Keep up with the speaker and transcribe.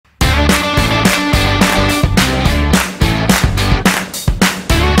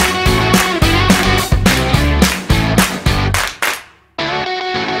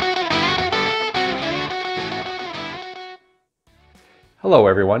Hello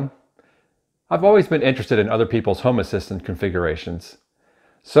everyone. I've always been interested in other people's home assistant configurations.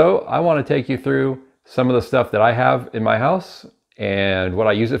 So I want to take you through some of the stuff that I have in my house and what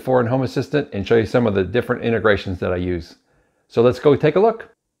I use it for in Home Assistant and show you some of the different integrations that I use. So let's go take a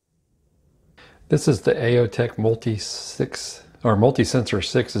look. This is the AOTech Multi-Sensor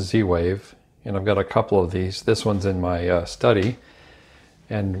 6 Z-Wave, and I've got a couple of these. This one's in my study,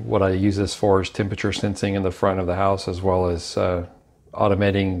 and what I use this for is temperature sensing in the front of the house, as well as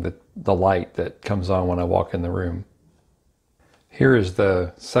automating the light that comes on when I walk in the room. Here is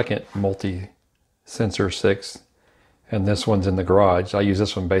the second Multi-Sensor 6, and this one's in the garage. I use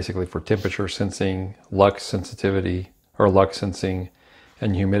this one basically for temperature sensing, lux sensitivity, or lux sensing,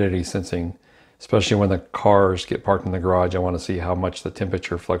 and humidity sensing. Especially when the cars get parked in the garage, I want to see how much the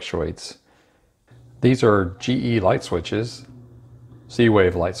temperature fluctuates. These are GE light switches,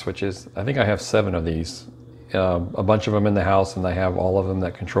 Z-Wave light switches. I think I have 7 of these. A bunch of them in the house, and I have all of them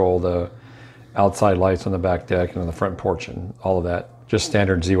that control the outside lights on the back deck and on the front porch and all of that. Just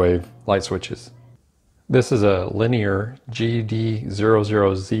standard Z-Wave light switches. This is a linear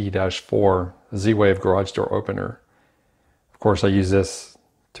GD00Z-4 Z-Wave garage door opener. Of course, I use this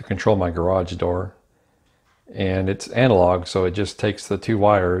to control my garage door, and it's analog, so it just takes the 2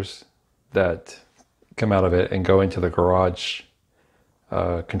 wires that come out of it and go into the garage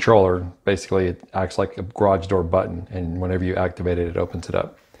controller. Basically, it acts like a garage door button, and whenever you activate it, it opens it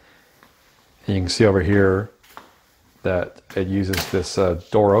up. And you can see over here that it uses this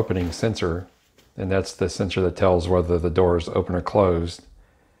door opening sensor, and that's the sensor that tells whether the door is open or closed.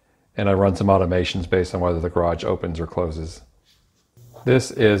 And I run some automations based on whether the garage opens or closes.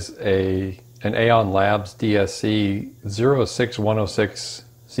 This is an Aeon Labs DSC 06106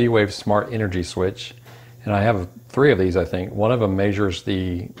 Z-Wave Smart Energy Switch, and I have 3 of these, I think. One of them measures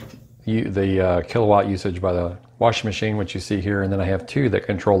the kilowatt usage by the washing machine, which you see here, and then I have 2 that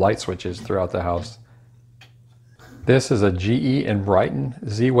control light switches throughout the house. This is a GE and Brighton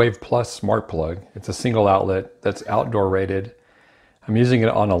Z-Wave Plus Smart Plug. It's a single outlet that's outdoor rated. I'm using it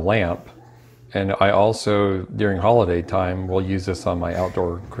on a lamp, and I also, during holiday time, will use this on my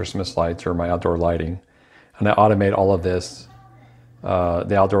outdoor Christmas lights or my outdoor lighting. And I automate all of this,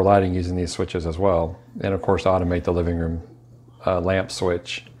 the outdoor lighting, using these switches as well. And of course, automate the living room lamp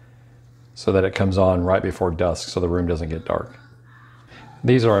switch so that it comes on right before dusk so the room doesn't get dark.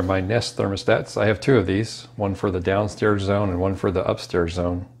 These are my Nest thermostats. I have 2 of these, one for the downstairs zone and one for the upstairs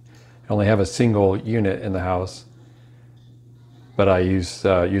zone. I only have a single unit in the house, but I use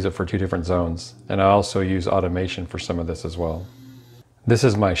it for 2 different zones. And I also use automation for some of this as well. This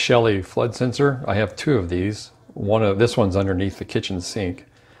is my Shelley flood sensor. I have 2 of these. This one's underneath the kitchen sink.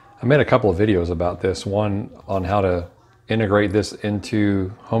 I made a couple of videos about this, one on how to integrate this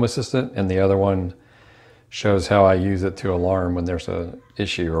into Home Assistant, and the other one shows how I use it to alarm when there's an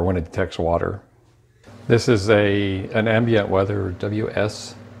issue or when it detects water. This is an ambient weather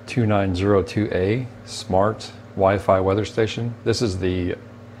WS2902A smart Wi-Fi weather station. This is the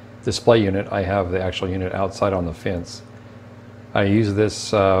display unit. I have the actual unit outside on the fence. I use this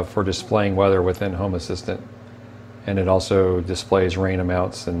for displaying weather within Home Assistant, and it also displays rain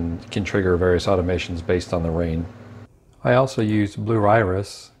amounts and can trigger various automations based on the rain. I also use Blue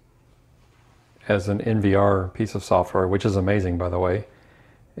Iris as an NVR piece of software, which is amazing, by the way.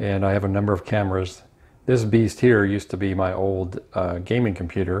 And I have a number of cameras. This beast here used to be my old gaming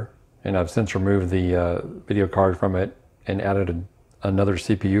computer, and I've since removed the video card from it and added another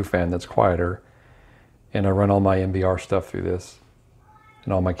CPU fan that's quieter. And I run all my NVR stuff through this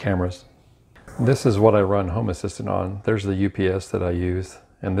and all my cameras. This is what I run Home Assistant on. There's the UPS that I use.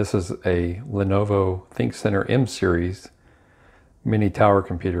 And this is a Lenovo ThinkCentre M series mini tower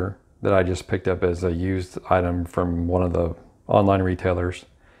computer that I just picked up as a used item from one of the online retailers.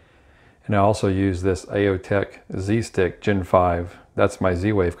 And I also use this AOTech Z-Stick Gen 5. That's my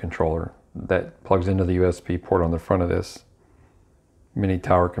Z-Wave controller that plugs into the USB port on the front of this mini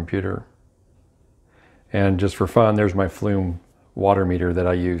tower computer. And just for fun, there's my Flume water meter that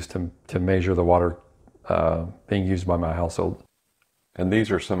I use to measure the water being used by my household. And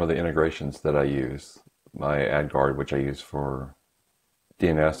these are some of the integrations that I use. My AdGuard, which I use for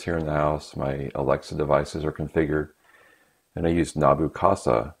DNS here in the house. My Alexa devices are configured. And I use Nabu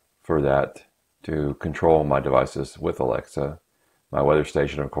Casa for that, to control my devices with Alexa. My weather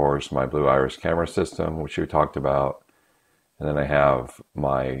station, of course, my Blue Iris camera system, which we talked about. And then I have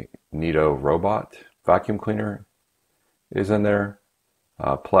my Neato robot vacuum cleaner is in there.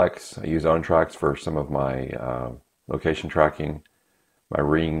 Plex, I use OwnTrax for some of my location tracking. My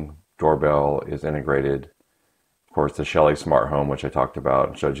Ring doorbell is integrated. Of course, the Shelley Smart Home, which I talked about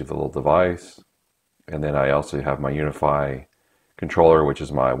and showed you the little device. And then I also have my Unify controller, which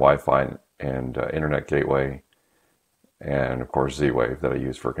is my Wi-Fi and internet gateway, and of course Z-Wave that I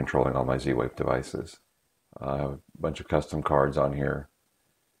use for controlling all my Z-Wave devices. I have a bunch of custom cards on here,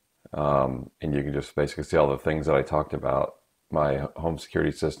 and you can just basically see all the things that I talked about. My home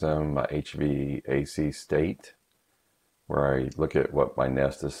security system, my HVAC state, where I look at what my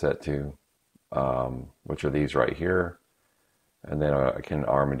Nest is set to, which are these right here. And then I can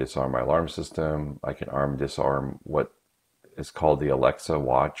arm and disarm my alarm system. I can arm and disarm what is called the Alexa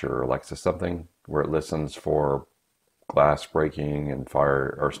watch or Alexa something, where it listens for glass breaking and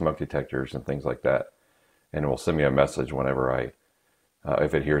fire or smoke detectors and things like that. And it will send me a message whenever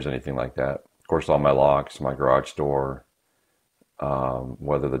if it hears anything like that. Of course, all my locks, my garage door,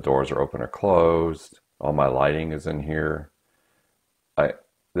 whether the doors are open or closed, all my lighting is in here.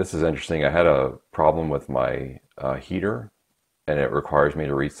 This is interesting. I had a problem with my heater, and it requires me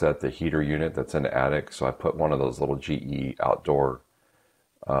to reset the heater unit that's in the attic. So I put one of those little GE outdoor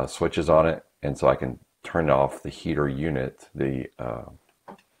switches on it, and so I can turn off the heater unit,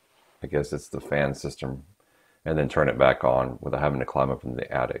 I guess it's the fan system, and then turn it back on without having to climb up into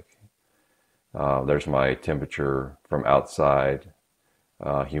the attic. There's my temperature from outside,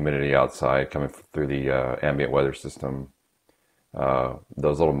 humidity outside coming through the ambient weather system.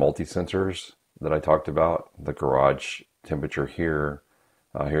 Those little multi-sensors that I talked about, the garage temperature here,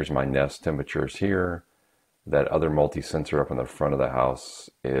 here's my Nest temperatures here. That other multi-sensor up in the front of the house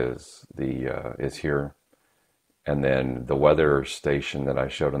is here. And then the weather station that I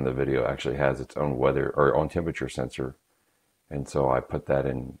showed in the video actually has its own weather or own temperature sensor. And so I put that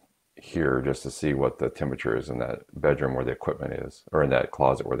in here just to see what the temperature is in that bedroom where the equipment is, or in that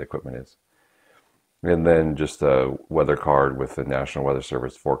closet where the equipment is. And then just a weather card with the National Weather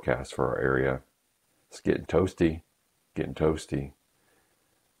Service forecast for our area. It's getting toasty, getting toasty.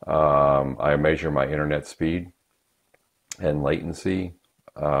 I measure my internet speed and latency.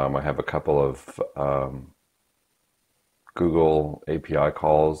 I have a couple of Google API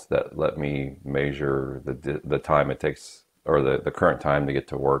calls that let me measure the time it takes, or the current time to get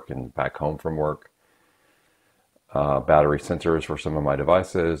to work and back home from work. Battery sensors for some of my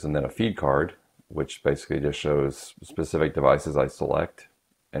devices, and then a feed card, which basically just shows specific devices I select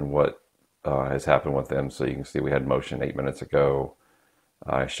and what has happened with them. So you can see we had motion 8 minutes ago.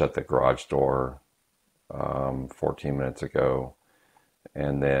 I shut the garage door 14 minutes ago.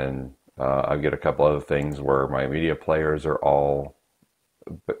 And then I get a couple other things where my media players are all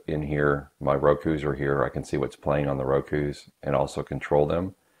in here. My Rokus are here. I can see what's playing on the Rokus and also control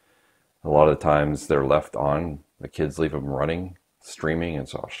them. A lot of the times they're left on. The kids leave them running, streaming, and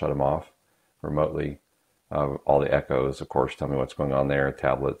so I'll shut them off remotely. All the echoes, of course, tell me what's going on there,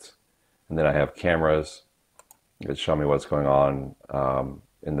 tablets. And then I have cameras that show me what's going on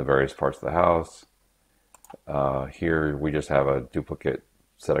in the various parts of the house. Here we just have a duplicate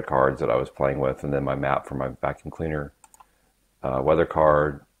set of cards that I was playing with, and then my map for my vacuum cleaner. Weather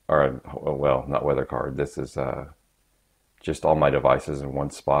card, or well, not weather card. This is just all my devices in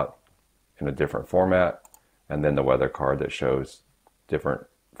one spot in a different format, and then the weather card that shows different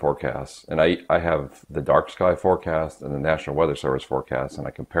forecasts. And I have the dark sky forecast and the National Weather Service forecast, and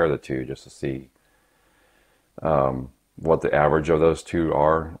I compare the two just to see what the average of those two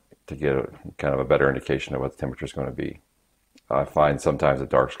are to get kind of a better indication of what the temperature is going to be. I find sometimes the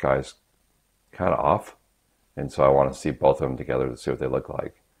dark sky is kind of off, and so I want to see both of them together to see what they look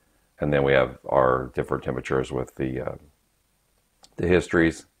like. And then we have our different temperatures with the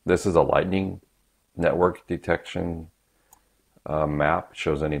histories. This is a lightning network detection map. It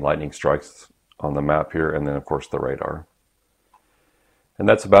shows any lightning strikes on the map here, and then of course the radar. And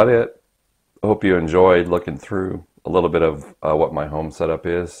that's about it. I hope you enjoyed looking through a little bit of what my home setup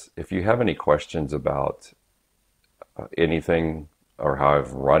is. If you have any questions about anything or how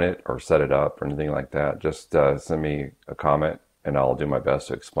I've run it or set it up or anything like that, just send me a comment and I'll do my best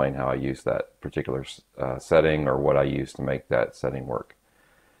to explain how I use that particular setting or what I use to make that setting work.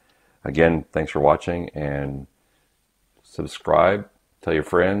 Again, thanks for watching, and subscribe, tell your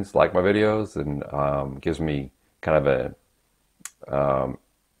friends, like my videos, and gives me kind of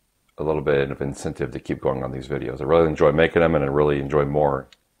a little bit of incentive to keep going on these videos. I really enjoy making them, and I really enjoy more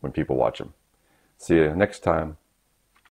when people watch them. See you next time.